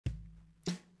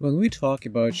When we talk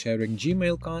about sharing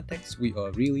Gmail contacts, we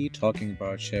are really talking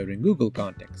about sharing Google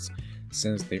contacts,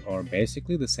 since they are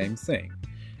basically the same thing.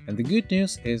 And the good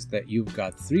news is that you've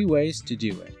got 3 ways to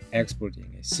do it: exporting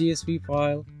a CSV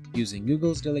file, using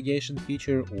Google's delegation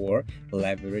feature, or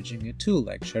leveraging a tool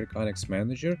like Share Contacts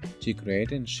Manager to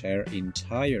create and share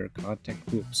entire contact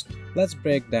groups. Let's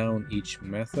break down each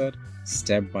method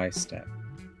step by step.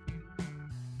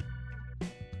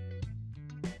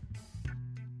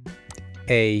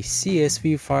 A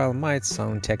CSV file might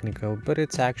sound technical, but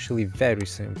it's actually very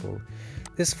simple.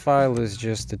 This file is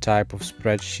just a type of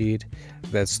spreadsheet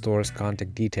that stores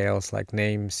contact details like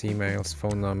names, emails,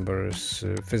 phone numbers,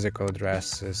 physical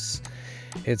addresses.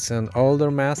 It's an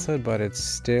older method, but it's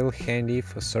still handy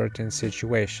for certain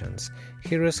situations.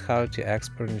 Here is how to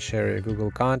export and share your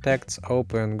Google Contacts.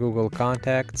 Open Google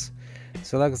Contacts.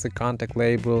 Select the contact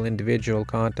label, individual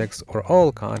contacts, or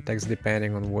all contacts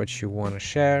depending on what you want to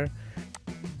share.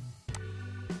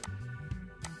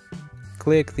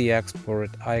 Click the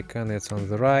export icon, it's on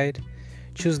the right.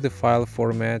 Choose the file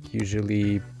format,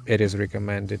 usually it is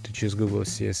recommended to choose Google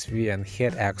CSV, and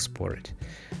hit export.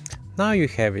 Now you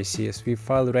have a CSV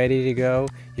file ready to go.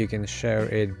 You can share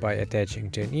it by attaching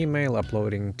to an email,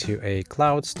 uploading to a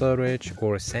cloud storage,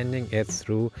 or sending it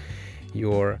through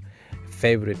your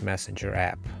favorite messenger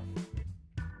app.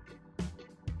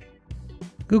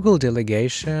 Google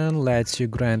Delegation lets you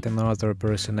grant another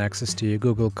person access to your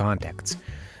Google Contacts.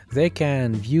 They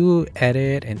can view,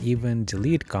 edit, and even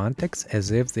delete contacts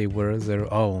as if they were their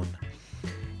own.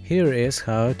 Here is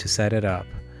how to set it up.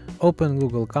 Open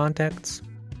Google Contacts.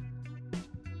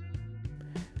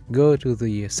 Go to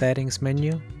the Settings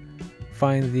menu.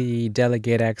 Find the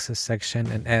Delegate Access section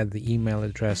and add the email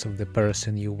address of the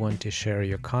person you want to share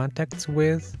your contacts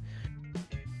with.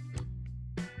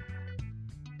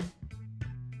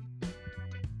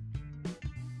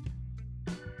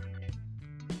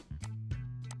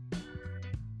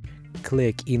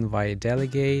 Click Invite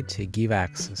Delegate to give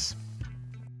access.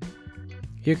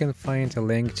 You can find a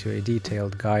link to a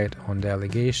detailed guide on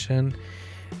delegation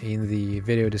in the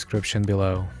video description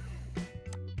below.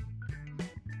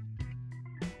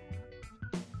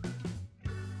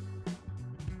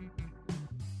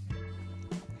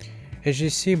 As you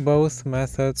see, both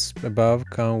methods above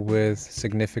come with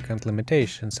significant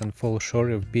limitations and fall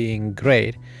short of being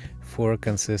great for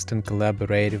consistent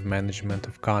collaborative management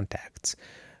of contacts.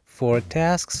 For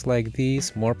tasks like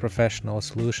these, more professional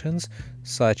solutions,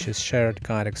 such as Shared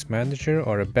Contacts Manager,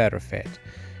 are a better fit.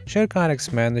 Shared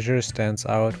Contacts Manager stands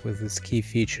out with its key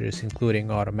features, including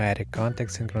automatic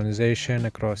contact synchronization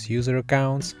across user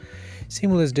accounts,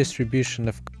 seamless distribution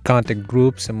of contact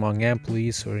groups among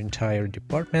employees or entire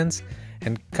departments,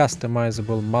 and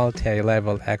customizable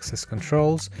multi-level access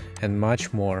controls, and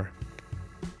much more.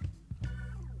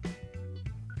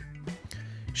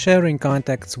 Sharing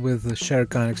contacts with the Share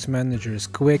Contacts Manager is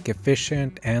quick,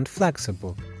 efficient, and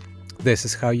flexible. This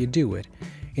is how you do it.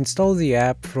 Install the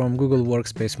app from Google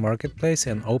Workspace Marketplace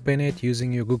and open it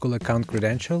using your Google account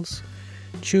credentials.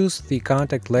 Choose the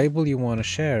contact label you want to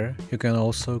share. You can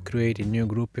also create a new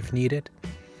group if needed.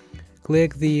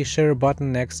 Click the Share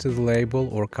button next to the label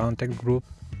or contact group.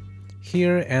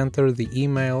 Here, enter the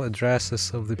email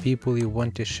addresses of the people you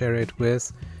want to share it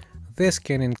with. This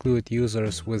can include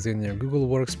users within your Google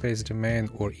Workspace domain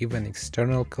or even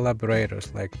external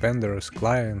collaborators like vendors,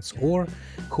 clients, or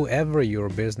whoever your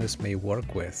business may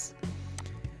work with.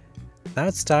 Now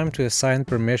it's time to assign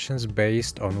permissions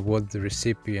based on what the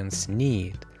recipients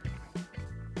need.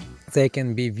 They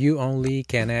can be view-only,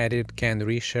 can edit, can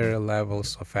reshare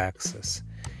levels of access.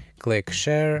 Click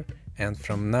Share, and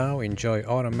from now enjoy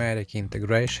automatic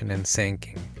integration and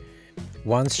syncing.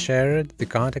 Once shared, the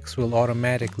contacts will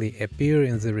automatically appear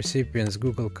in the recipient's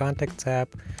Google Contacts app.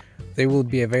 They will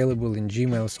be available in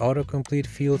Gmail's autocomplete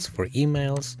fields for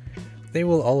emails. They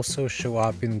will also show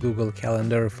up in Google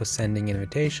Calendar for sending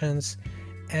invitations,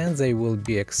 and they will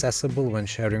be accessible when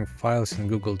sharing files in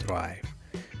Google Drive.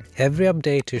 Every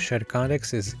update to Shared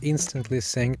Contacts is instantly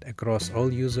synced across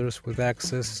all users with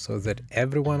access so that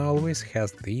everyone always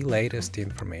has the latest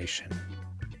information.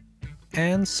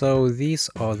 And so these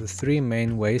are the 3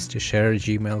 main ways to share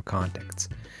Gmail contacts.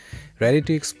 Ready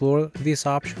to explore these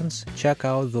options? Check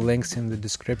out the links in the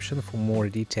description for more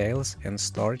details and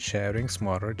start sharing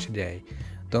smarter today.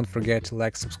 Don't forget to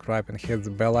like, subscribe, and hit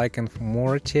the bell icon for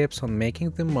more tips on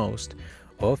making the most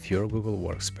of your Google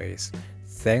Workspace.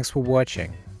 Thanks for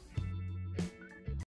watching.